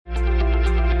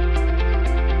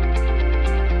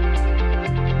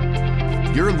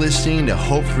You're listening to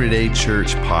Hope for Today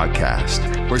Church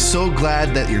podcast. We're so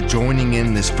glad that you're joining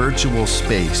in this virtual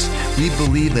space. We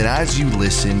believe that as you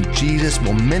listen, Jesus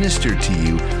will minister to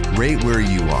you right where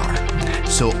you are.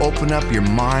 So open up your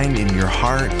mind and your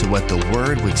heart to what the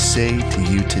Word would say to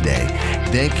you today.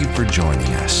 Thank you for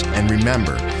joining us. And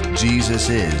remember, Jesus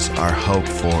is our hope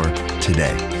for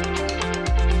today.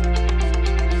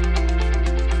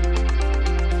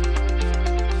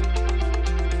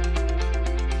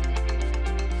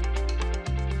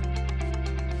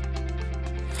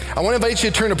 I want to invite you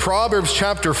to turn to Proverbs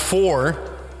chapter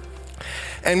 4,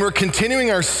 and we're continuing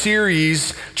our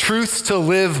series, Truths to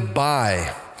Live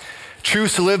By.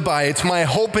 Truths to Live By. It's my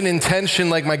hope and intention,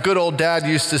 like my good old dad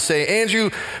used to say, Andrew,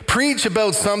 preach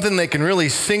about something they can really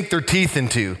sink their teeth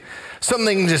into. Something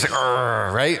they can just,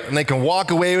 right? And they can walk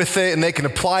away with it and they can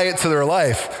apply it to their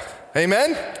life.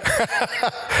 Amen?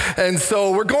 And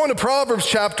so we're going to Proverbs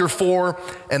chapter 4,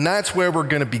 and that's where we're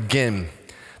going to begin.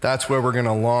 That's where we're going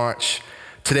to launch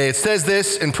today. It says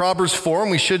this in Proverbs 4,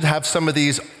 and we should have some of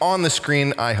these on the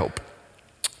screen, I hope.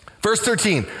 Verse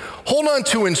 13, hold on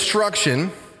to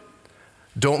instruction,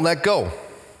 don't let go.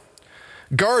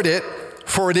 Guard it,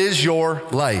 for it is your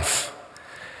life.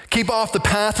 Keep off the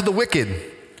path of the wicked.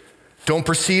 Don't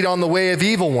proceed on the way of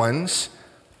evil ones.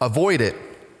 Avoid it.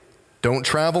 Don't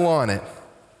travel on it.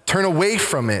 Turn away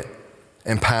from it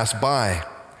and pass by.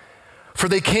 For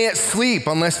they can't sleep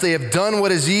unless they have done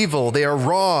what is evil. They are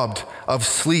robbed of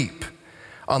sleep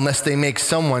unless they make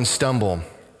someone stumble.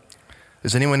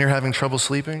 Is anyone here having trouble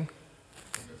sleeping?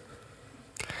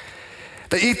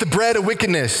 They eat the bread of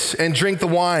wickedness and drink the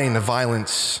wine of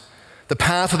violence. The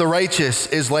path of the righteous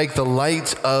is like the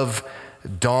light of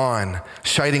dawn,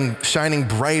 shining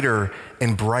brighter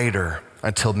and brighter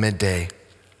until midday.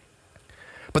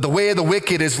 But the way of the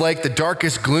wicked is like the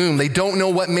darkest gloom. They don't know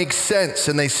what makes sense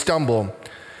and they stumble.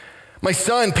 My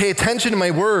son, pay attention to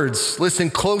my words. Listen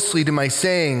closely to my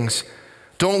sayings.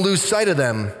 Don't lose sight of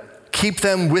them. Keep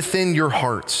them within your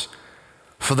hearts,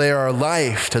 for they are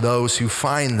life to those who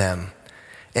find them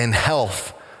and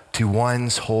health to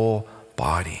one's whole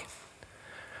body.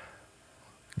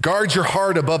 Guard your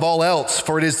heart above all else,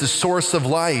 for it is the source of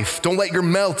life. Don't let your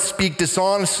mouth speak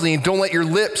dishonestly, and don't let your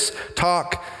lips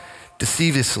talk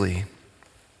deceivously.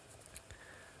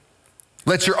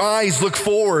 Let your eyes look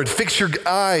forward. Fix your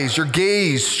eyes, your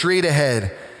gaze straight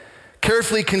ahead.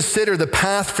 Carefully consider the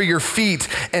path for your feet,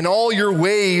 and all your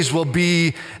ways will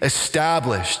be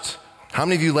established. How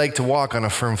many of you like to walk on a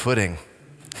firm footing?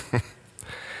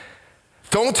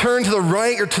 Don't turn to the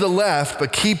right or to the left,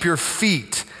 but keep your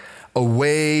feet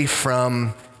away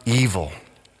from evil.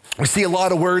 We see a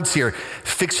lot of words here.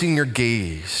 Fixing your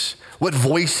gaze. What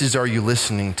voices are you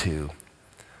listening to?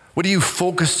 What are you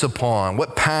focused upon?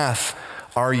 What path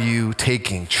are you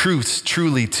taking? Truths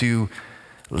truly to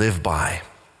live by.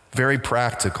 Very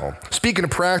practical. Speaking of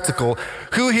practical,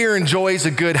 who here enjoys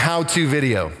a good how-to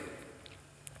video?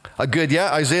 A good,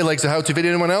 yeah? Isaiah likes a how-to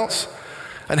video. Anyone else?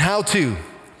 And how-to.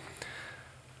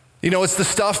 You know, it's the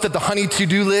stuff that the honey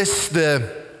to-do list,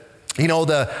 the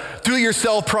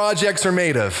do-it-yourself projects are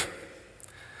made of.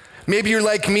 Maybe you're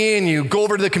like me and you go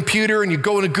over to the computer and you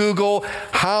go into Google,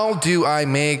 how do I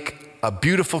make a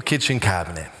beautiful kitchen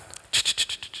cabinet?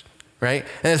 Right?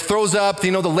 And it throws up,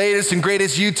 the latest and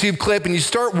greatest YouTube clip, and you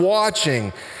start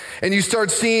watching and you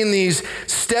start seeing these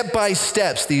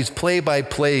step-by-steps, these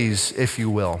play-by-plays, if you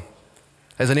will.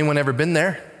 Has anyone ever been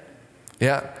there?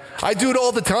 Yeah. I do it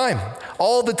all the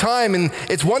time, and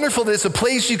it's wonderful that it's a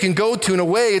place you can go to. In a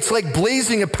way, it's like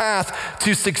blazing a path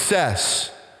to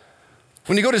success.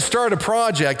 When you go to start a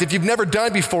project, if you've never done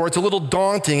it before, it's a little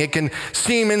daunting. It can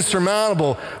seem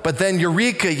insurmountable, but then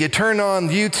eureka, you turn on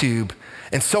YouTube,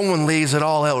 and someone lays it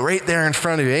all out right there in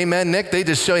front of you. Amen, Nick? They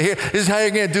just show you, here, this is how you're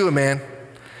going to do it, man.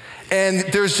 And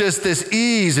there's just this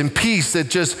ease and peace that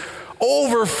just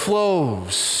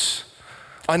overflows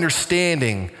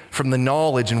understanding from the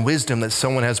knowledge and wisdom that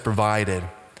someone has provided.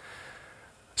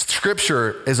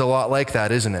 Scripture is a lot like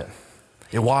that, isn't it?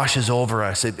 It washes over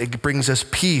us. It brings us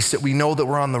peace that we know that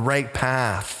we're on the right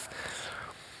path.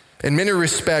 In many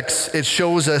respects, it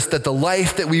shows us that the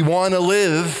life that we want to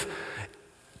live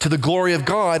to the glory of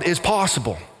God is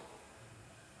possible.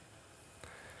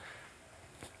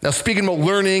 Now, speaking about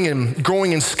learning and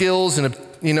growing in skills and,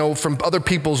 from other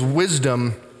people's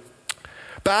wisdom,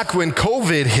 back when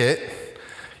COVID hit,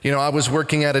 I was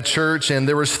working at a church and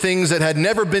there was things that had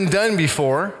never been done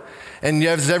before. And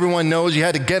as everyone knows, you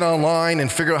had to get online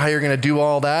and figure out how you're going to do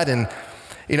all that. And,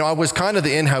 I was kind of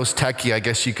the in-house techie, I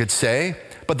guess you could say.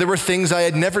 But there were things I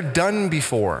had never done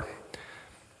before.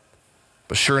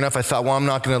 But sure enough, I thought, well, I'm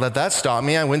not going to let that stop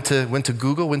me. I went to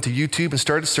Google, went to YouTube and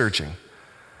started searching.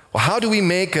 Well, how do we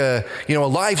make a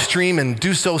live stream and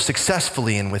do so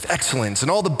successfully and with excellence and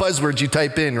all the buzzwords you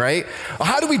type in, right? Well,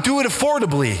 how do we do it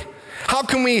affordably? How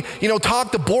can we,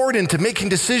 talk the board into making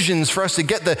decisions for us to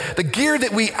get the gear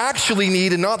that we actually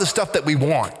need and not the stuff that we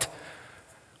want?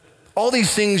 All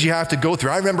these things you have to go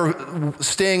through. I remember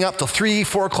staying up till 3,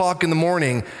 4 o'clock in the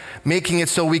morning, making it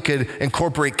so we could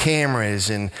incorporate cameras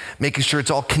and making sure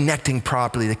it's all connecting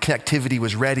properly. The connectivity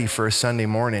was ready for a Sunday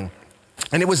morning.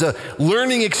 And it was a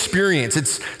learning experience.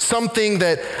 It's something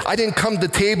that I didn't come to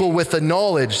the table with the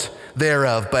knowledge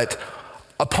thereof, but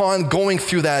upon going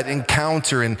through that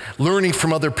encounter and learning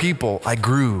from other people, I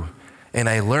grew and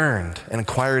I learned and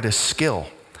acquired a skill.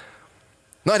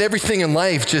 Not everything in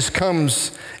life just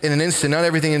comes in an instant. Not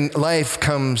everything in life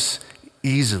comes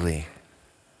easily.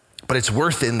 But it's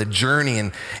worth it in the journey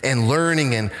and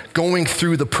learning and going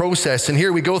through the process. And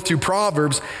here we go through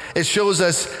Proverbs. It shows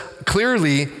us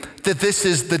clearly that this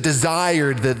is the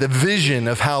desired, the vision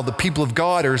of how the people of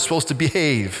God are supposed to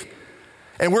behave.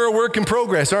 And we're a work in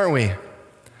progress, aren't we?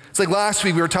 It's like last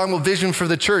week we were talking about vision for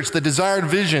the church, the desired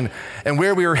vision and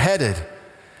where we are headed.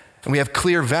 And we have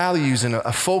clear values and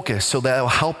a focus so that will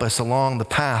help us along the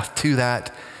path to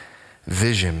that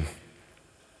vision.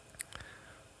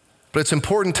 But it's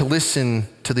important to listen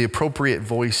to the appropriate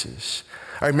voices.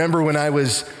 I remember when I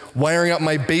was wiring up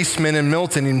my basement in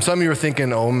Milton, and some of you were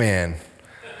thinking, oh man,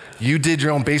 you did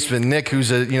your own basement. Nick, who's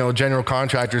a general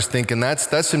contractor, is thinking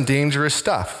that's some dangerous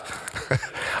stuff.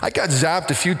 I got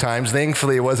zapped a few times.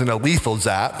 Thankfully, it wasn't a lethal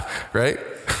zap, right?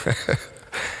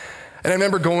 And I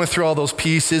remember going through all those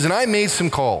pieces, and I made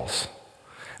some calls.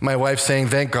 My wife saying,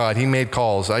 thank God, he made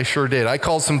calls. I sure did. I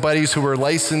called some buddies who were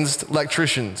licensed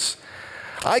electricians.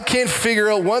 I can't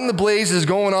figure out what in the blaze is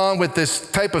going on with this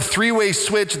type of 3-way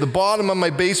switch at the bottom of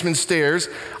my basement stairs.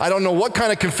 I don't know what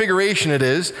kind of configuration it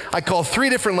is. I called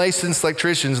 3 different licensed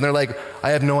electricians, and they're like,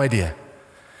 I have no idea.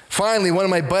 Finally, one of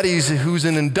my buddies who's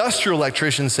an industrial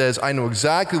electrician says, I know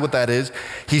exactly what that is.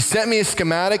 He sent me a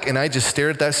schematic, and I just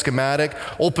stared at that schematic,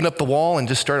 opened up the wall, and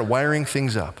just started wiring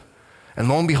things up. And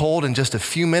lo and behold, in just a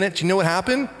few minutes, you know what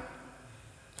happened?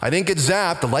 I didn't get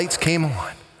zapped, the lights came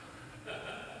on.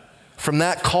 From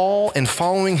that call and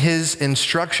following his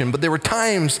instruction. But there were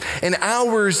times and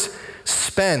hours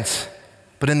spent,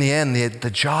 but in the end, the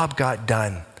job got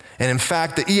done. And in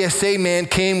fact, the ESA man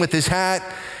came with his hat.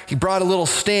 He brought a little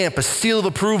stamp, a seal of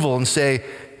approval, and say,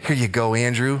 here you go,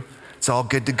 Andrew. It's all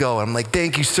good to go. I'm like,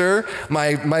 thank you, sir.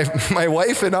 My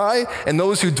wife and I and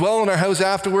those who dwell in our house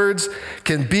afterwards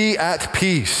can be at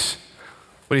peace.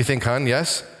 What do you think, hon?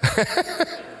 Yes?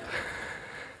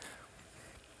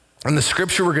 And the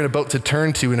scripture we're about to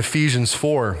turn to in Ephesians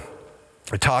 4,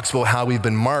 it talks about how we've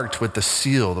been marked with the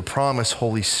seal, the promised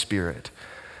Holy Spirit,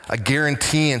 a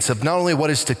guaranteeance of not only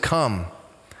what is to come,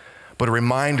 but a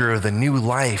reminder of the new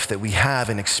life that we have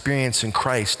and experience in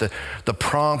Christ, the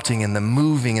prompting and the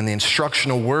moving and the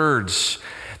instructional words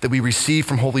that we receive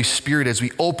from Holy Spirit as we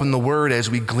open the Word, as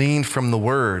we glean from the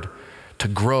Word to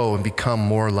grow and become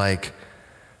more like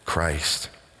Christ.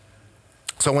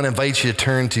 So I want to invite you to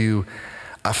turn to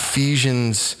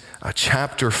Ephesians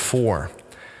chapter 4.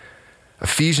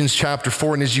 Ephesians chapter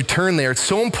 4, and as you turn there, it's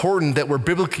so important that we're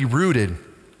biblically rooted.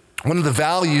 One of the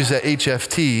values at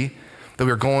HFT that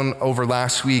we were going over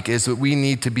last week is that we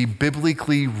need to be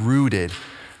biblically rooted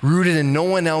in no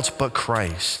one else but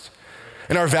Christ.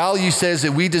 And our value says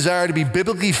that we desire to be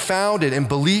biblically founded in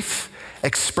belief,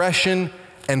 expression,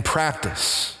 and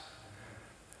practice.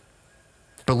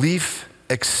 Belief,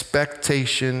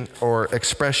 expectation, or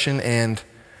expression, and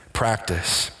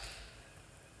practice.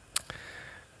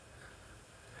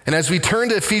 And as we turn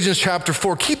to Ephesians chapter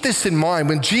 4, keep this in mind.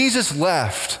 When Jesus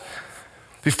left,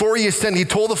 before he ascended, he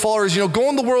told the followers, go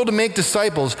in the world to make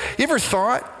disciples. You ever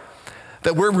thought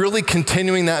that we're really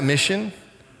continuing that mission?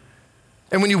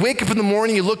 And when you wake up in the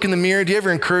morning, you look in the mirror, do you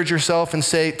ever encourage yourself and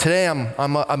say, today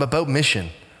I'm about mission?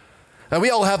 Now we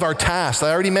all have our tasks.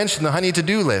 I already mentioned the honey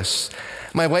to-do list.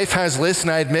 My wife has lists,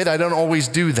 and I admit I don't always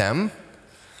do them.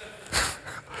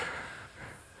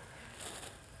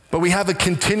 But we have a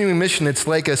continuing mission. It's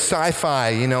like a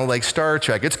sci-fi, like Star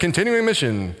Trek. It's continuing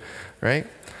mission, right?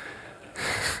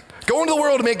 Go into the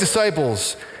world to make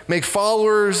disciples, make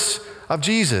followers of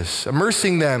Jesus,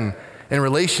 immersing them in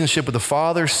relationship with the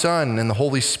Father, Son, and the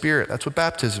Holy Spirit. That's what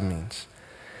baptism means.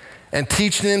 And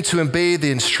teaching them to obey the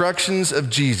instructions of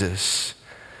Jesus.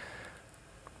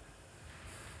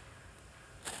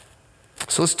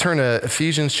 So let's turn to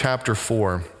Ephesians chapter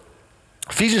 4.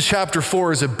 Ephesians chapter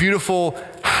 4 is a beautiful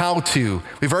how-to.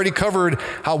 We've already covered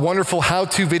how wonderful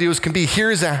how-to videos can be.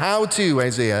 Here's a how-to,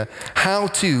 Isaiah, how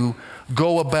to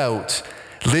go about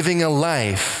living a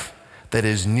life that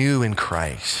is new in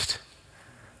Christ.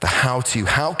 The how-to.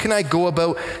 How can I go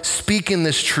about speaking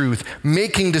this truth,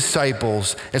 making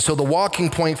disciples? And so the walking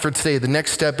point for today, the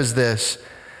next step is this.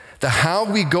 The how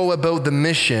we go about the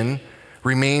mission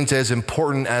remains as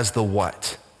important as the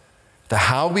what. The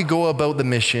how we go about the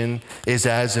mission is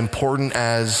as important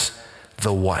as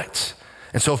the what.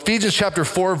 And so Ephesians chapter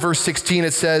 4, verse 16,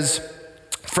 it says,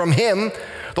 from him,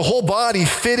 the whole body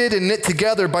fitted and knit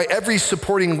together by every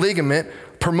supporting ligament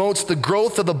promotes the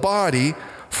growth of the body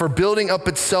for building up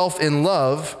itself in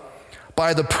love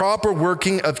by the proper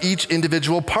working of each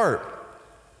individual part.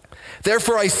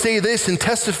 Therefore I say this and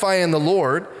testify in the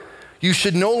Lord, you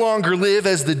should no longer live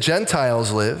as the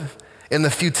Gentiles live in the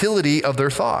futility of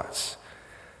their thoughts.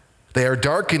 They are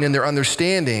darkened in their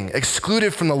understanding,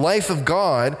 excluded from the life of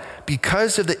God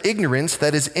because of the ignorance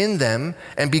that is in them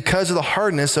and because of the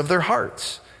hardness of their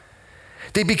hearts.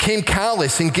 They became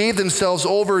callous and gave themselves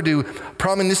over to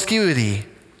promiscuity,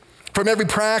 from every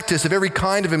practice of every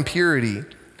kind of impurity,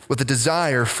 with a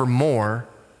desire for more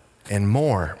and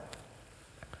more.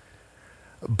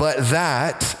 But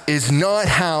that is not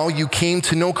how you came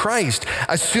to know Christ,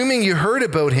 assuming you heard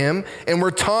about him and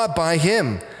were taught by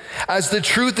him. As the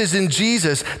truth is in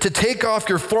Jesus, to take off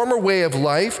your former way of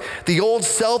life, the old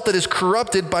self that is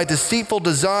corrupted by deceitful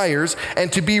desires,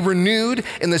 and to be renewed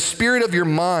in the spirit of your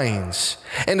minds,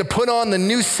 and to put on the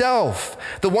new self,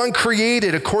 the one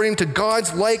created according to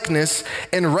God's likeness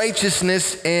and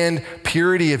righteousness and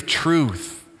purity of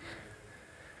truth.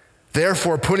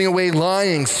 Therefore, putting away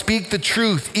lying, speak the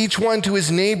truth, each one to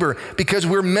his neighbor, because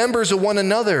we're members of one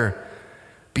another.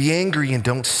 Be angry and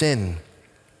don't sin.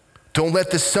 Don't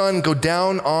let the sun go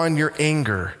down on your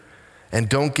anger, and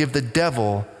don't give the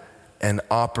devil an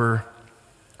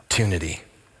opportunity.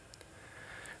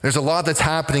 There's a lot that's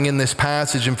happening in this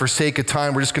passage, and for sake of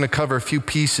time, we're just going to cover a few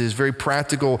pieces, very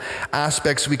practical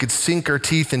aspects we could sink our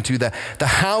teeth into. The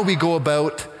how we go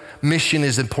about mission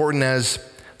is important as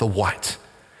the what.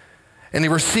 And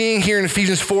we're seeing here in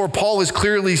Ephesians 4, Paul is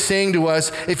clearly saying to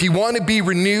us, if you want to be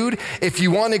renewed, if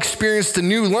you want to experience the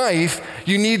new life,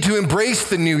 you need to embrace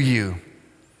the new you.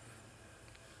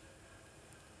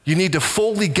 You need to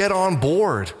fully get on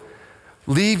board.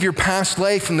 Leave your past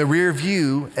life in the rear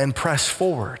view and press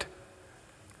forward.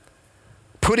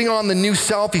 Putting on the new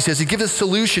self, he says, he gives a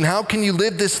solution. How can you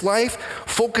live this life?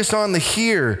 Focus on the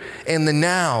here and the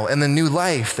now and the new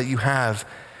life that you have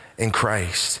in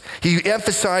Christ. He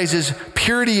emphasizes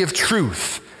purity of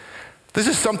truth. This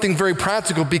is something very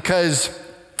practical because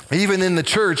even in the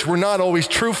church, we're not always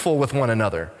truthful with one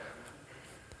another.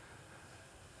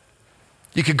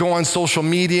 You could go on social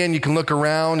media and you can look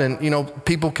around and,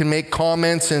 people can make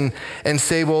comments and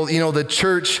say, well, the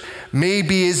church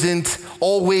maybe isn't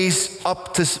always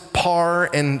up to par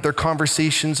in their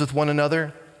conversations with one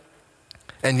another.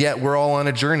 And yet we're all on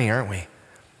a journey, aren't we?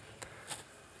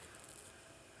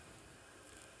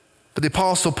 But the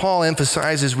Apostle Paul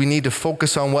emphasizes we need to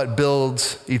focus on what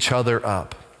builds each other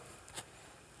up.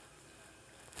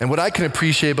 And what I can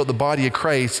appreciate about the body of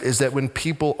Christ is that when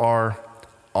people are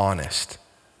honest,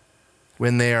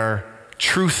 when they are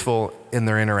truthful in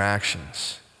their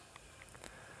interactions.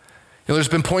 There's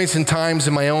been points and times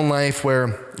in my own life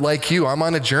where, like you, I'm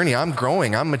on a journey, I'm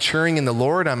growing, I'm maturing in the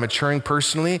Lord, I'm maturing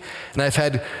personally, and I've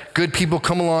had good people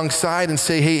come alongside and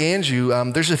say, hey, Andrew,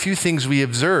 there's a few things we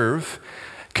observe.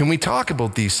 Can we talk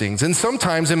about these things? And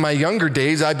sometimes in my younger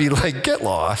days, I'd be like, get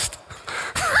lost.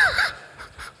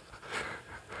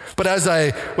 But as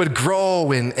I would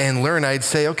grow and learn, I'd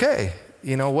say, okay,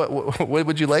 what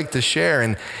would you like to share?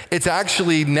 And it's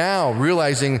actually now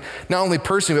realizing, not only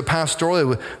personally, but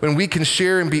pastorally, when we can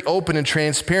share and be open and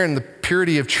transparent in the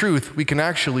purity of truth, we can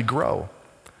actually grow.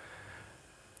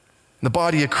 The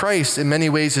body of Christ, in many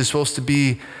ways, is supposed to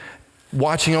be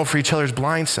watching out for each other's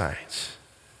blind sides.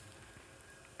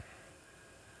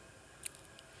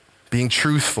 Being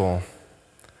truthful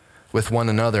with one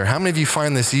another. How many of you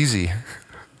find this easy?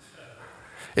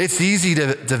 It's easy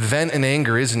to vent in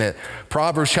anger, isn't it?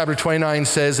 Proverbs chapter 29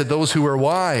 says that those who are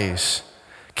wise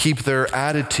keep their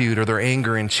attitude or their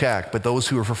anger in check, but those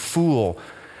who are a fool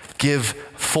give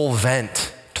full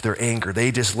vent to their anger.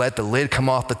 They just let the lid come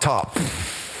off the top.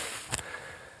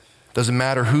 Doesn't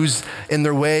matter who's in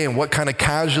their way and what kind of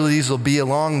casualties will be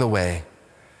along the way.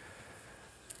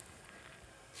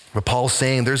 But Paul's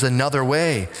saying there's another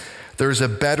way. There's a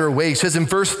better way. He says in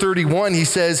verse 31, he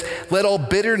says, let all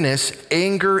bitterness,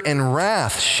 anger, and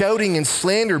wrath, shouting and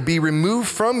slander be removed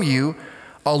from you,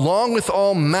 along with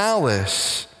all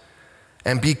malice,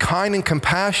 and be kind and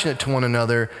compassionate to one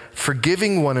another,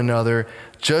 forgiving one another,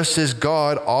 just as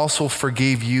God also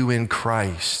forgave you in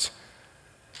Christ.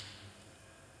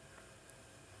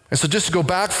 And so just to go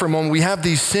back for a moment, we have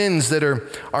these sins that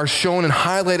are shown and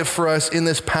highlighted for us in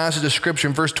this passage of Scripture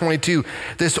in verse 22.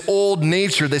 This old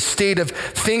nature, this state of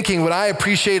thinking, what I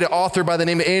appreciate, an author by the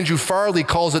name of Andrew Farley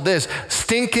calls it this,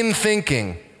 stinking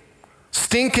thinking.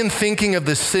 Stinking thinking of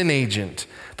the sin agent,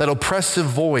 that oppressive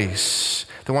voice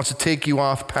that wants to take you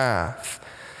off path.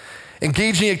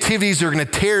 Engaging activities that are going to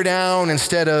tear down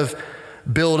instead of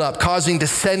build up, causing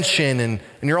dissension, and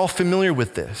you're all familiar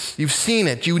with this. You've seen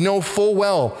it. You know full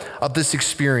well of this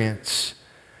experience.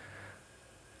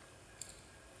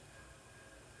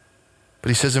 But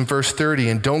he says in verse 30,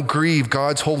 and don't grieve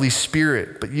God's Holy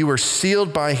Spirit, but you are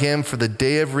sealed by him for the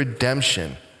day of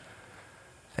redemption.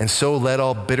 And so let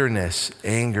all bitterness,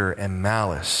 anger, and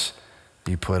malice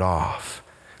be put off.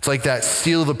 It's like that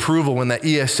seal of approval when that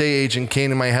ESA agent came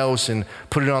to my house and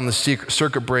put it on the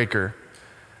circuit breaker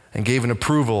and gave an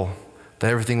approval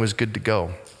that everything was good to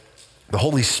go. The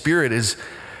Holy Spirit is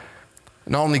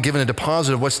not only giving a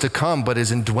deposit of what's to come, but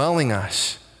is indwelling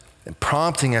us and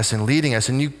prompting us and leading us.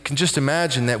 And you can just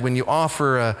imagine that when you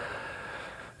offer a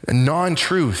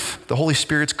non-truth, the Holy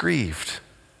Spirit's grieved.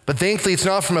 But thankfully, it's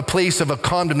not from a place of a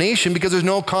condemnation, because there's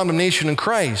no condemnation in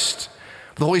Christ.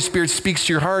 The Holy Spirit speaks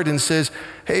to your heart and says,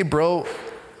 hey, bro,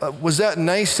 was that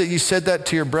nice that you said that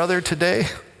to your brother today?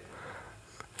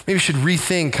 Maybe you should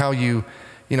rethink how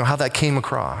how that came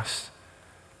across.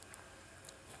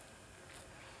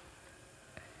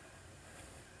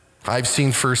 I've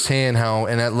seen firsthand how,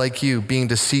 and like you, being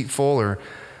deceitful or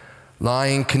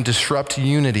lying can disrupt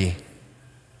unity.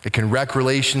 It can wreck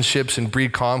relationships and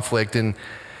breed conflict. And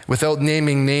without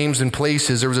naming names and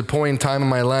places, there was a point in time in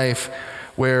my life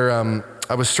where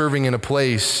I was serving in a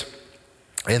place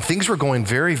and things were going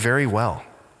very, very well,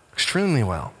 extremely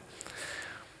well.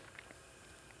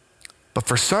 But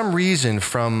for some reason,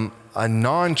 from a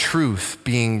non-truth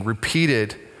being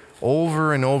repeated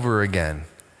over and over again,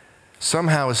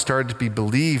 somehow it started to be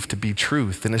believed to be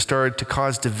truth, and it started to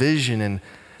cause division and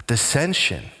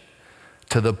dissension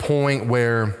to the point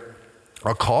where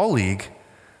a colleague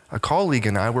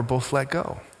and I were both let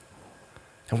go.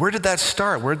 And where did that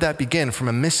start? Where did that begin? From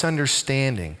a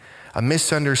misunderstanding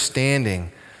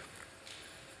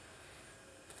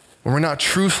when we're not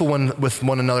truthful with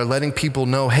one another, letting people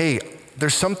know, hey,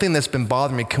 there's something that's been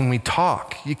bothering me. Can we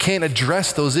talk? You can't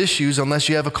address those issues unless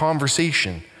you have a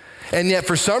conversation. And yet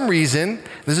for some reason,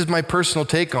 this is my personal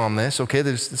take on this, okay,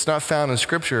 it's not found in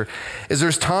Scripture, is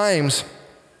there's times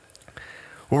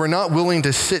where we're not willing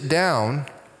to sit down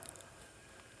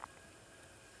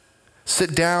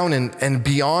and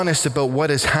be honest about what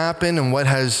has happened and what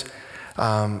has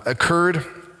occurred.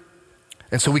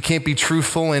 And so we can't be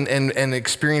truthful and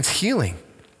experience healing.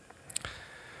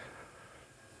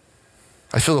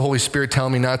 I feel the Holy Spirit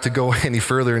telling me not to go any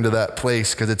further into that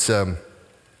place because it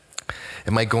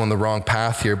might go on the wrong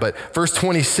path here. But verse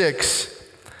 26,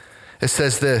 it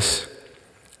says this,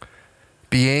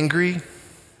 be angry,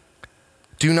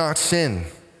 do not sin.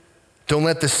 Don't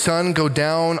let the sun go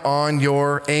down on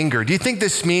your anger. Do you think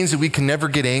this means that we can never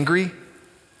get angry?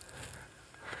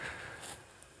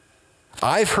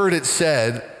 I've heard it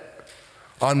said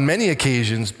on many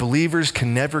occasions, believers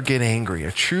can never get angry.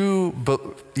 A true,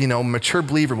 mature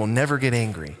believer will never get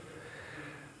angry.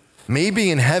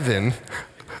 Maybe in heaven,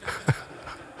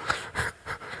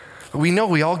 we know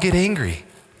we all get angry.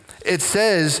 It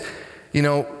says, in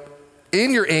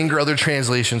your anger, other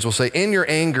translations will say, in your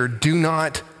anger, do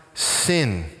not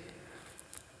sin.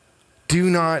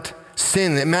 Do not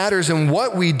sin. It matters in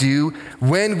what we do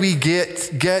when we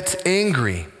get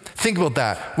angry. Think about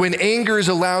that. When anger is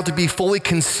allowed to be fully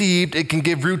conceived, it can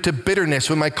give root to bitterness.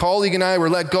 When my colleague and I were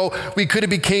let go, we could have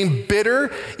became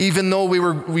bitter, even though we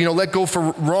were, let go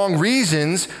for wrong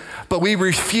reasons, but we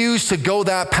refused to go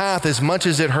that path as much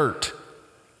as it hurt.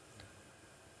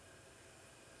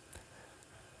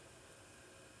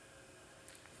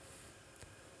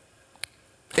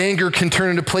 Anger can turn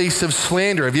into a place of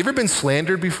slander. Have you ever been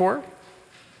slandered before?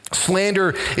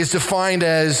 Slander is defined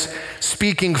as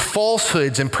speaking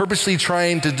falsehoods and purposely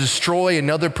trying to destroy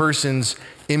another person's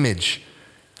image.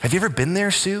 Have you ever been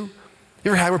there, Sue?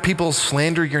 You ever had where people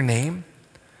slander your name?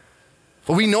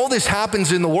 Well, we know this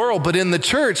happens in the world, but in the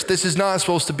church, this is not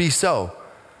supposed to be so.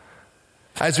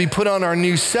 As we put on our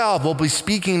new self, we'll be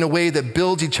speaking in a way that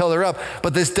builds each other up,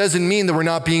 but this doesn't mean that we're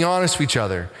not being honest with each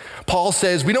other. Paul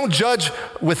says we don't judge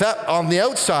on the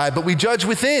outside, but we judge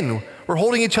within. We're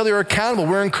holding each other accountable.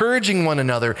 We're encouraging one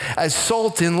another as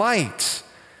salt and light.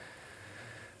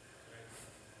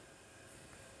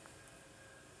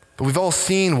 But we've all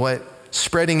seen what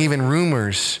spreading even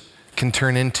rumors can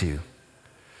turn into.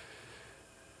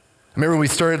 I remember when we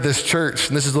started this church,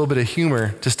 and this is a little bit of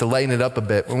humor just to lighten it up a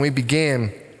bit. When we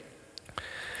began,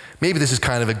 maybe this is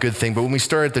kind of a good thing, but when we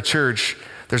started the church,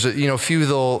 there's a few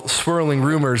little swirling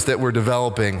rumors that were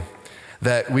developing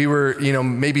that we were,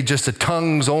 maybe just a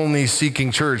tongues-only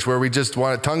seeking church where we just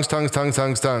wanted tongues,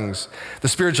 the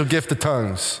spiritual gift of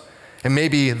tongues, and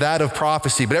maybe that of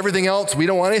prophecy, but everything else we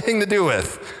don't want anything to do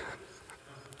with.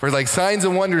 We're like signs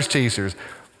and wonders chasers,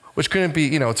 which couldn't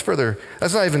be, it's further,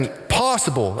 that's not even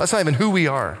possible. That's not even who we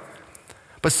are.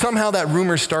 But somehow that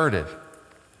rumor started.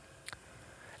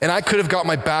 And I could have got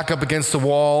my back up against the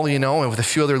wall, and with a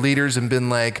few other leaders and been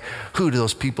like, who do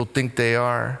those people think they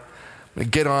are?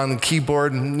 Get on the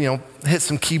keyboard and, hit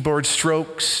some keyboard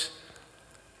strokes.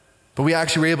 But we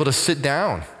actually were able to sit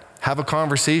down, have a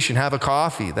conversation, have a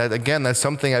coffee. That's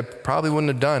something I probably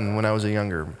wouldn't have done when I was a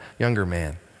younger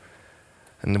man.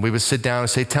 And we would sit down and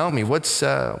say, tell me, what's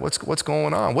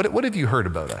going on? What have you heard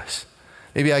about us?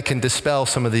 Maybe I can dispel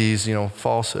some of these,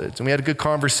 falsehoods. And we had a good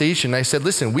conversation. I said,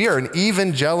 listen, we are an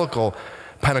evangelical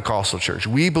Pentecostal church.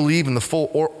 We believe in the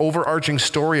full overarching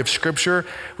story of Scripture.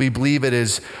 We believe it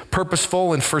is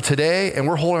purposeful and for today, and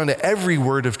we're holding on to every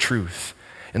word of truth.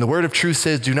 And the word of truth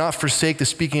says, do not forsake the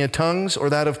speaking of tongues or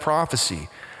that of prophecy.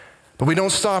 But we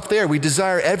don't stop there. We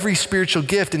desire every spiritual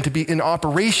gift and to be in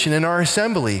operation in our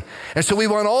assembly. And so we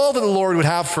want all that the Lord would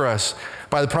have for us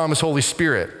by the promised Holy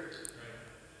Spirit.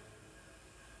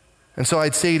 And so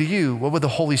I'd say to you, what would the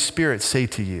Holy Spirit say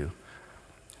to you?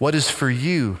 What is for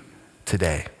you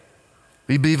today?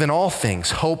 We believe in all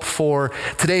things, hope for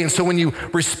today. And so when you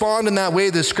respond in that way,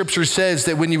 the scripture says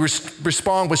that when you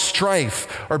respond with strife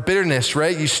or bitterness,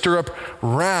 right, you stir up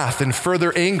wrath and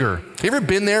further anger. Have you ever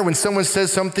been there when someone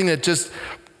says something that just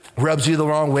rubs you the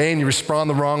wrong way and you respond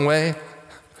the wrong way?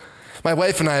 My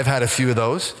wife and I have had a few of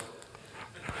those.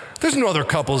 There's no other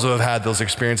couples who have had those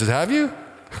experiences, have you?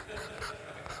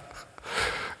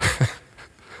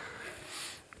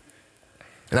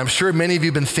 And I'm sure many of you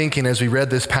have been thinking as we read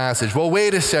this passage, well,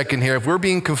 wait a second here. If we're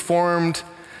being conformed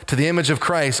to the image of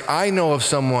Christ, I know of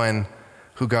someone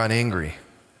who got angry.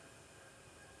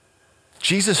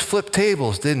 Jesus flipped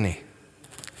tables, didn't he?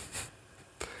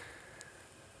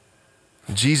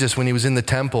 Jesus, when he was in the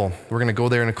temple, we're going to go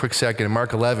there in a quick second, in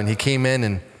Mark 11, he came in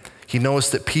and he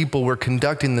noticed that people were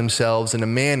conducting themselves in a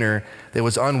manner that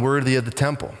was unworthy of the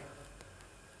temple.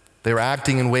 They were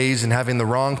acting in ways and having the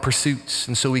wrong pursuits.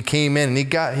 And so he came in and he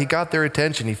got their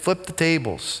attention. He flipped the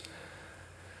tables.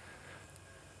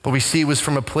 But we see it was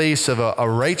from a place of a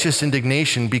righteous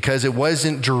indignation because it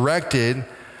wasn't directed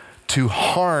to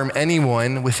harm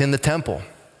anyone within the temple.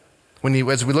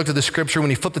 As we looked at the scripture,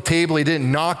 when he flipped the table, he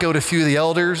didn't knock out a few of the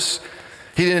elders.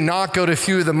 He didn't knock out a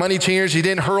few of the money changers. He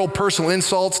didn't hurl personal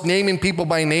insults, naming people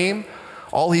by name.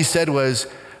 All he said was,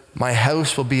 my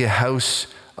house will be a house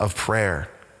of prayer.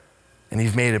 And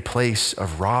you've made a place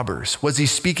of robbers. Was he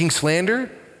speaking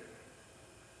slander?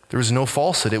 There was no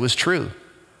falsehood. It was true.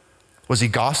 Was he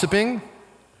gossiping?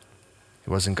 He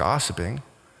wasn't gossiping.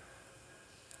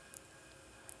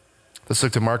 Let's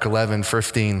look to Mark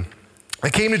 11:15. I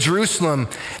came to Jerusalem,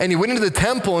 and he went into the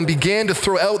temple and began to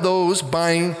throw out those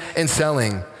buying and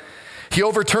selling. He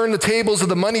overturned the tables of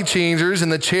the money changers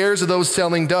and the chairs of those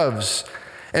selling doves,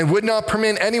 and would not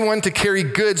permit anyone to carry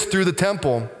goods through the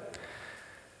temple.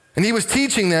 And he was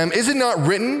teaching them, is it not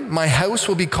written, my house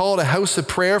will be called a house of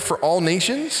prayer for all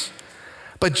nations?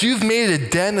 But you've made it a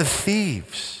den of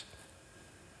thieves.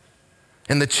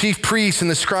 And the chief priests and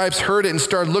the scribes heard it and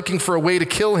started looking for a way to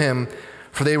kill him,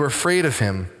 for they were afraid of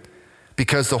him,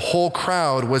 because the whole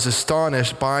crowd was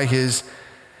astonished by his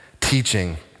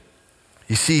teaching.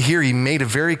 You see here, he made a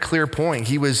very clear point.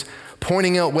 He was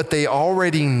pointing out what they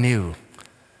already knew,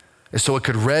 and so it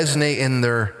could resonate in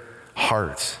their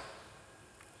hearts.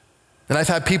 And I've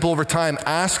had people over time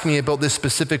ask me about this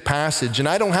specific passage, and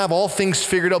I don't have all things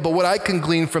figured out, but what I can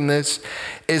glean from this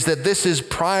is that this is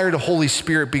prior to Holy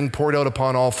Spirit being poured out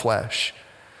upon all flesh.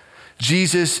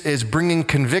 Jesus is bringing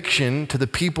conviction to the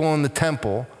people in the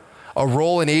temple, a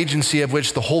role and agency of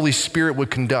which the Holy Spirit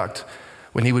would conduct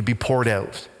when he would be poured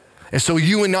out. And so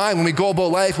you and I, when we go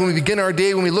about life, when we begin our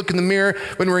day, when we look in the mirror,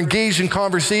 when we're engaged in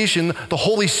conversation, the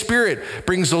Holy Spirit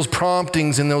brings those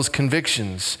promptings and those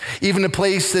convictions. Even a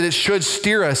place that it should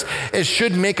steer us, it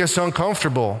should make us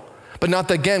uncomfortable. But not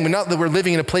that we're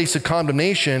living in a place of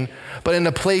condemnation, but in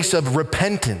a place of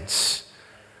repentance.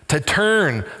 To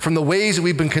turn from the ways that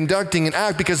we've been conducting and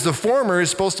act, because the former is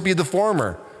supposed to be the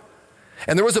former.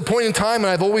 And there was a point in time,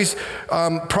 and I've always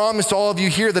promised all of you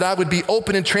here that I would be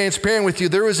open and transparent with you.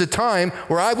 There was a time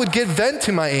where I would give vent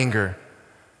to my anger.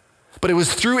 But it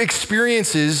was through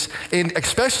experiences, and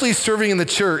especially serving in the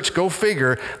church, go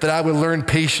figure, that I would learn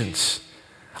patience.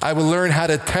 I would learn how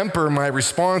to temper my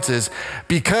responses,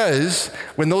 because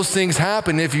when those things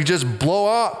happen, if you just blow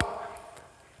up,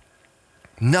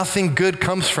 Nothing good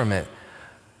comes from it.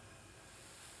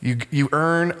 You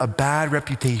earn a bad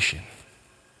reputation.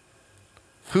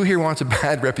 Who here wants a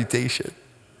bad reputation?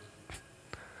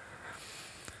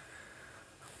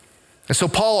 And so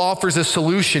Paul offers a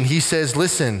solution. He says,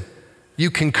 listen,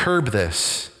 you can curb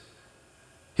this.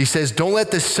 He says, don't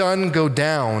let the sun go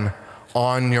down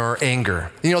on your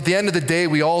anger. You know, at the end of the day,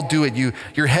 we all do it.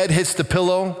 Your head hits the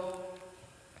pillow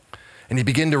and you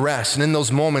begin to rest. And in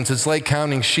those moments, it's like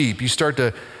counting sheep. You start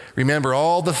to remember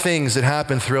all the things that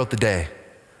happened throughout the day.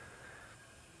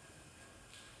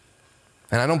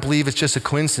 And I don't believe it's just a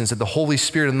coincidence that the Holy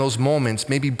Spirit in those moments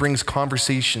maybe brings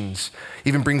conversations,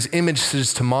 even brings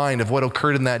images to mind of what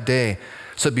occurred in that day.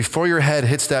 So that before your head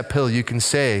hits that pillow, you can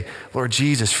say, Lord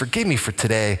Jesus, forgive me for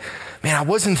today. Man, I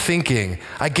wasn't thinking.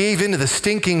 I gave into the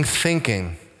stinking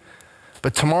thinking.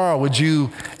 But tomorrow, would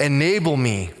you enable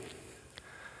me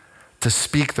to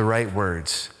speak the right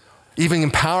words? Even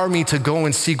empower me to go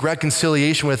and seek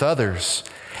reconciliation with others.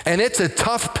 And it's a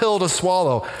tough pill to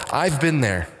swallow. I've been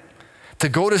there. To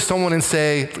go to someone and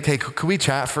say, okay, could we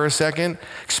chat for a second?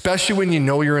 Especially when you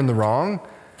know you're in the wrong.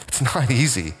 It's not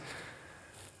easy.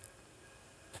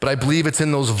 But I believe it's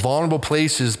in those vulnerable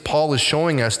places Paul is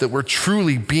showing us that we're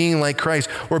truly being like Christ.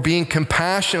 We're being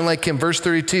compassionate like him. Verse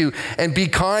 32, and be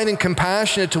kind and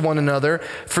compassionate to one another,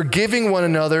 forgiving one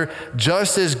another,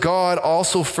 just as God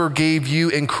also forgave you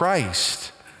in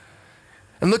Christ.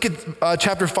 And look at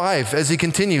chapter 5 as he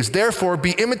continues. Therefore,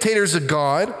 be imitators of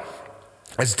God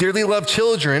as dearly loved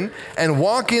children, and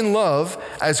walk in love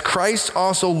as Christ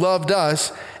also loved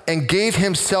us and gave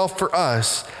himself for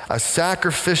us, a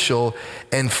sacrificial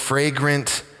and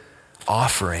fragrant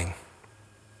offering.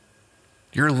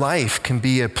 Your life can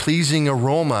be a pleasing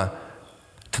aroma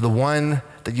to the one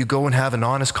that you go and have an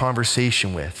honest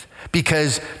conversation with.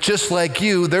 Because just like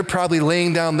you, they're probably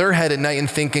laying down their head at night and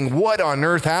thinking, what on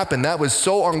earth happened? That was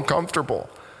so uncomfortable.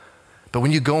 But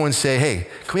when you go and say, hey,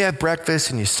 can we have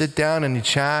breakfast? And you sit down and you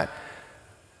chat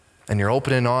and you're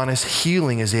open and honest,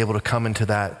 healing is able to come into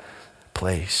that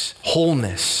place.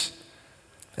 Wholeness.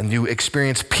 And you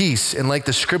experience peace. And like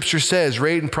the scripture says,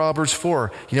 right in Proverbs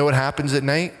 4, you know what happens at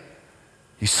night?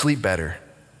 You sleep better.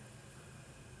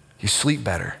 You sleep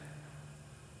better.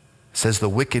 It says the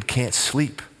wicked can't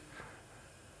sleep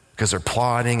because they're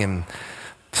plotting and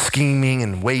scheming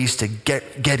and ways to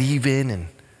get even and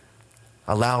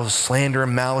allow slander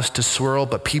and malice to swirl,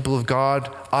 but people of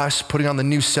God, us putting on the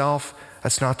new self,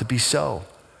 that's not to be so.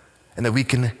 And that we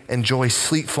can enjoy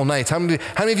sleepful nights. How many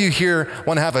of you here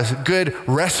want to have a good,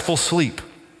 restful sleep?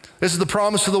 This is the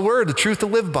promise of the word, the truth to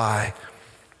live by.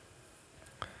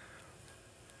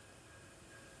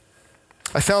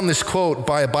 I found this quote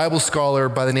by a Bible scholar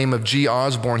by the name of G.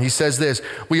 Osborne. He says this,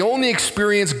 we only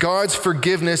experience God's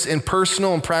forgiveness in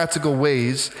personal and practical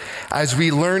ways as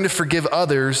we learn to forgive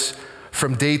others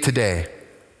from day to day.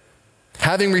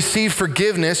 Having received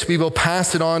forgiveness, we will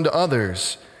pass it on to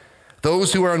others.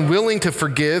 Those who are unwilling to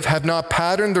forgive have not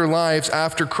patterned their lives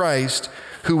after Christ,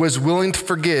 who was willing to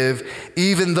forgive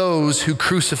even those who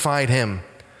crucified him.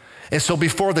 And so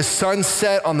before the sun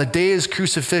set on the day of his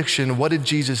crucifixion, what did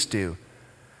Jesus do?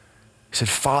 He said,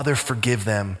 Father, forgive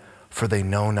them, for they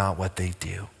know not what they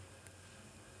do.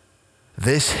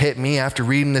 This hit me after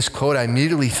reading this quote. I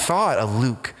immediately thought of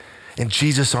Luke and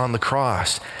Jesus on the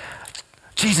cross.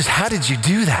 Jesus, how did you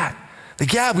do that?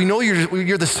 Like, yeah, we know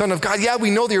you're the Son of God. Yeah, we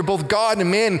know that you're both God and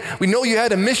man. We know you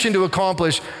had a mission to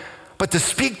accomplish. But to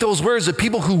speak those words of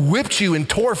people who whipped you and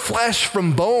tore flesh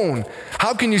from bone,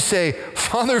 how can you say,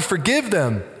 Father, forgive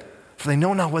them, for they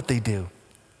know not what they do?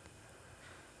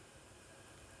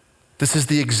 This is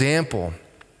the example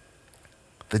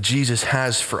that Jesus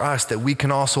has for us, that we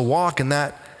can also walk in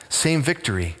that same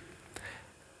victory.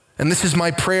 And this is my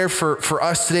prayer for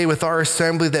us today with our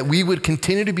assembly, that we would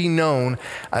continue to be known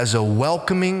as a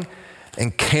welcoming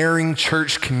and caring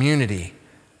church community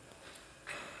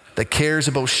that cares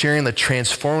about sharing the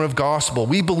transformative gospel.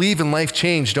 We believe in life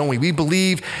change, don't we? We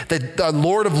believe that the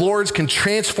Lord of Lords can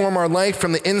transform our life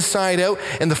from the inside out.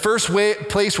 And the first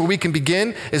place where we can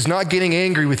begin is not getting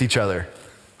angry with each other.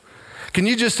 Can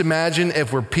you just imagine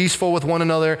if we're peaceful with one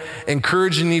another,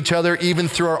 encouraging each other, even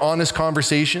through our honest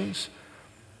conversations?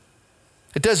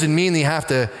 It doesn't mean that you have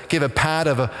to give a pat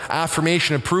of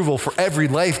affirmation approval for every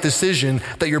life decision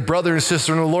that your brother and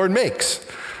sister in the Lord makes.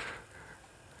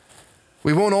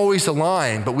 We won't always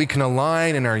align, but we can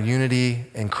align in our unity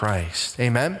in Christ.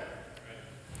 Amen?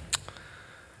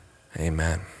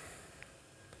 Amen.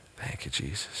 Thank you,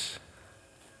 Jesus.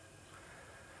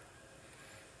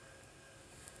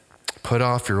 Put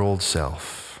off your old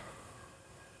self.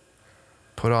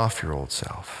 Put off your old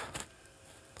self.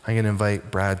 I'm going to invite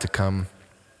Brad to come.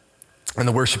 and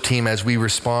the worship team as we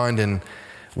respond in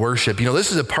worship.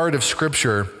 This is a part of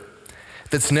Scripture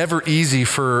that's never easy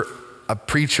for a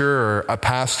preacher or a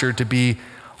pastor to be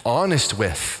honest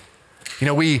with.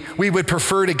 We would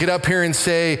prefer to get up here and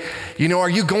say, are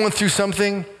you going through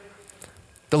something?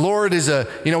 The Lord is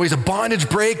he's a bondage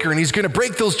breaker, and he's going to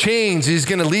break those chains. He's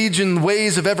going to lead you in the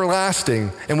ways of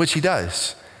everlasting, in which he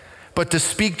does. But to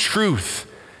speak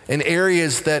truth in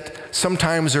areas that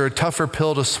sometimes are a tougher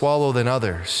pill to swallow than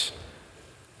others,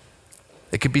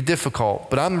 it could be difficult,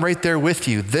 but I'm right there with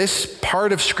you. This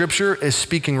part of Scripture is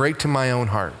speaking right to my own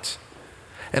heart,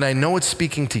 and I know it's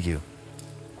speaking to you.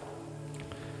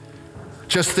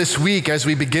 Just this week, as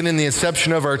we begin in the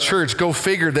inception of our church, go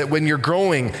figure that when you're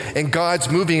growing and God's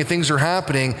moving and things are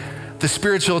happening, the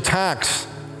spiritual attacks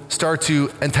start to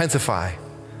intensify.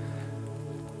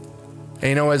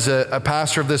 And as a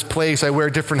pastor of this place, I wear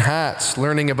different hats,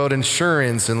 learning about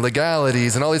insurance and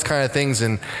legalities and all these kind of things,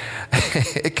 and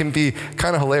it can be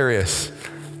kind of hilarious.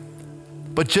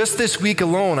 But just this week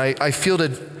alone, I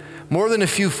fielded more than a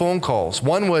few phone calls.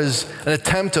 One was an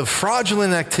attempt of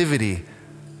fraudulent activity.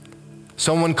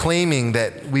 Someone claiming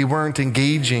that we weren't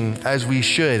engaging as we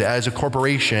should as a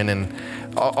corporation. And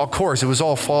of course, it was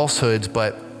all falsehoods,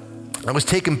 but I was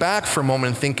taken back for a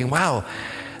moment and thinking, wow,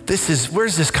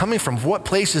 where's this coming from? What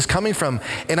place is coming from?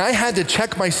 And I had to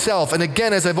check myself. And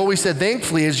again, as I've always said,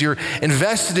 thankfully, as you're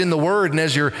invested in the Word and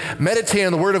as you're meditating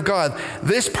on the Word of God,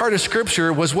 this part of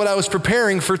Scripture was what I was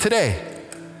preparing for today.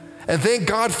 And thank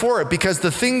God for it, because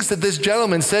the things that this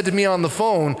gentleman said to me on the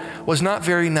phone was not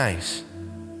very nice.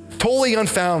 Totally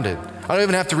unfounded. I don't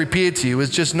even have to repeat it to you.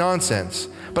 It's just nonsense.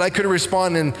 But I could have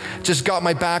responded and just got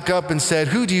my back up and said,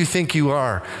 who do you think you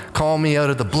are? Call me out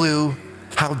of the blue.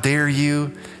 How dare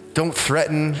you? Don't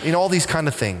threaten. All these kind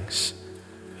of things.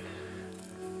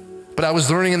 But I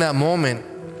was learning in that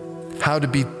moment how to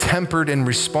be tempered in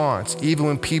response, even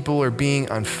when people are being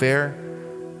unfair,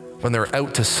 when they're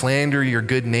out to slander your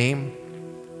good name.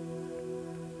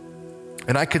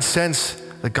 And I could sense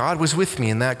that God was with me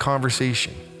in that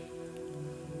conversation.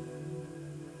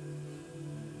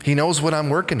 He knows what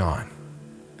I'm working on.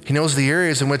 He knows the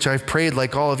areas in which I've prayed,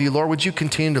 like all of you, Lord, would you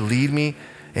continue to lead me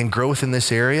in growth in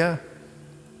this area?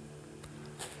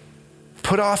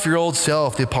 Put off your old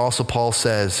self, the Apostle Paul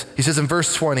says. He says in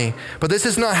verse 20, but this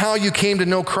is not how you came to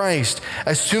know Christ,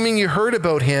 assuming you heard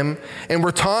about him and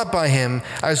were taught by him,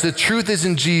 as the truth is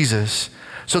in Jesus.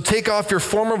 So take off your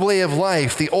former way of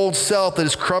life, the old self that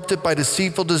is corrupted by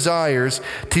deceitful desires,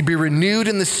 to be renewed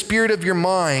in the spirit of your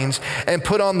minds, and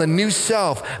put on the new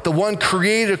self, the one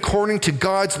created according to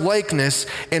God's likeness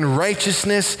in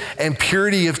righteousness and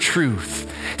purity of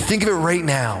truth. Think of it right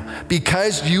now.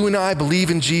 Because you and I believe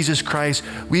in Jesus Christ,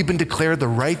 we've been declared the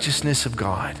righteousness of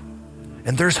God.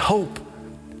 And there's hope.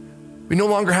 We no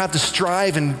longer have to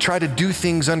strive and try to do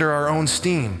things under our own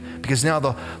steam, because now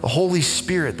the Holy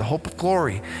Spirit, the hope of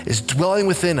glory, is dwelling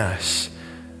within us,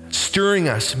 stirring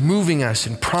us, moving us,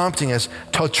 and prompting us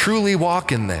to truly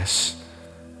walk in this.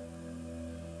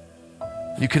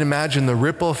 You can imagine the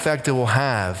ripple effect it will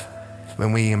have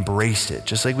when we embrace it.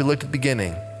 Just like we looked at the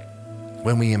beginning,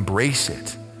 when we embrace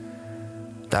it,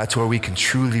 that's where we can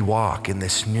truly walk in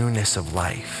this newness of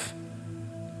life.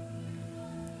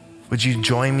 Would you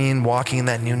join me in walking in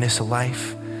that newness of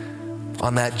life?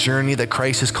 On that journey that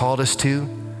Christ has called us to?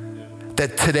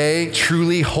 That today,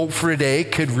 truly hope for today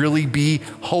could really be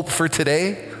hope for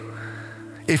today?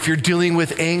 If you're dealing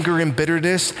with anger and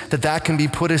bitterness, that can be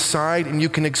put aside and you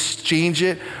can exchange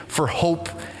it for hope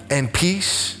and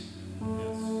peace?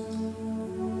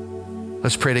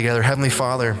 Let's pray together. Heavenly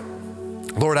Father,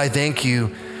 Lord, I thank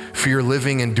you for your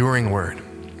living, enduring word.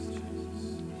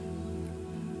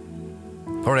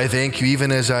 Lord, I thank you,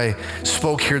 even as I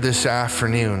spoke here this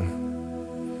afternoon,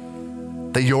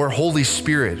 that your Holy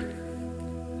Spirit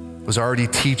was already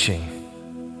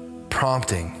teaching,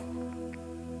 prompting,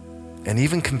 and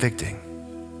even convicting.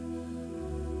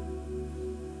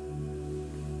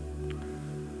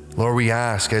 Lord, we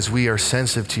ask, as we are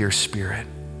sensitive to your Spirit,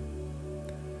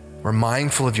 we're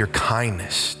mindful of your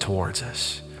kindness towards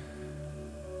us.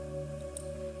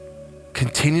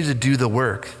 Continue to do the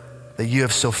work that you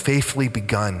have so faithfully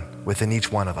begun within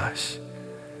each one of us.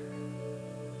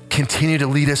 Continue to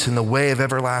lead us in the way of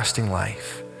everlasting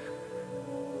life,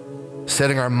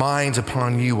 setting our minds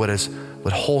upon you, what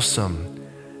wholesome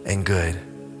and good.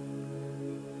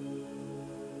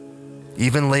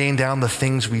 Even laying down the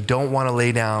things we don't want to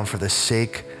lay down for the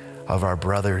sake of our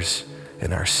brothers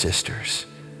and our sisters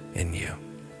in you.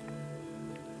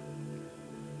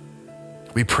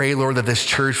 We pray, Lord, that this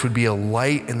church would be a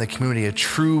light in the community, a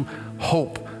true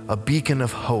hope, a beacon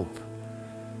of hope,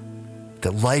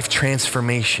 that life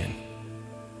transformation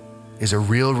is a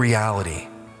real reality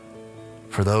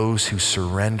for those who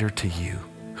surrender to you,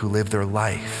 who live their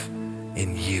life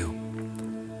in you.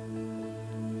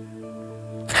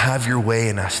 Have your way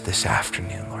in us this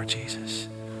afternoon, Lord Jesus.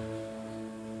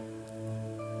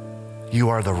 You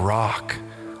are the rock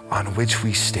on which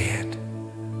we stand,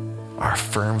 our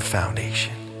firm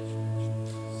foundation.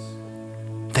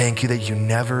 Thank you that you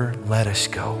never let us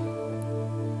go.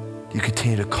 You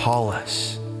continue to call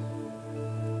us.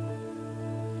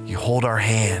 You hold our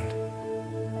hand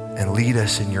and lead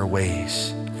us in your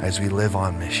ways as we live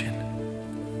on mission.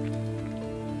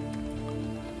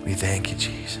 We thank you,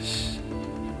 Jesus.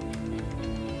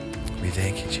 We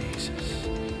thank you, Jesus.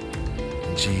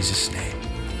 In Jesus' name,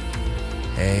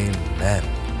 amen.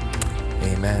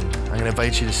 Amen. I'm going to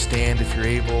invite you to stand if you're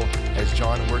able as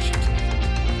John and worship team